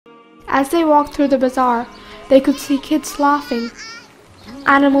As they walked through the bazaar, they could see kids laughing,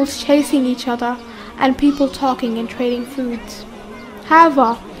 animals chasing each other, and people talking and trading foods.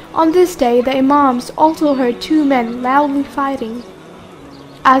 However, on this day the Imams also heard two men loudly fighting.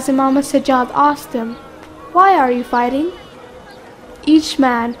 As Imam Sajjad asked them, "Why are you fighting?" Each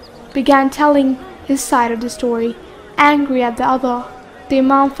man began telling his side of the story, angry at the other. The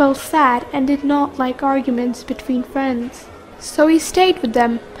Imam felt sad and did not like arguments between friends, so he stayed with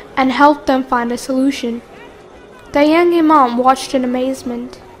them and helped them find a solution. The young Imam watched in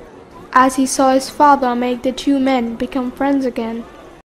amazement as he saw his father make the two men become friends again.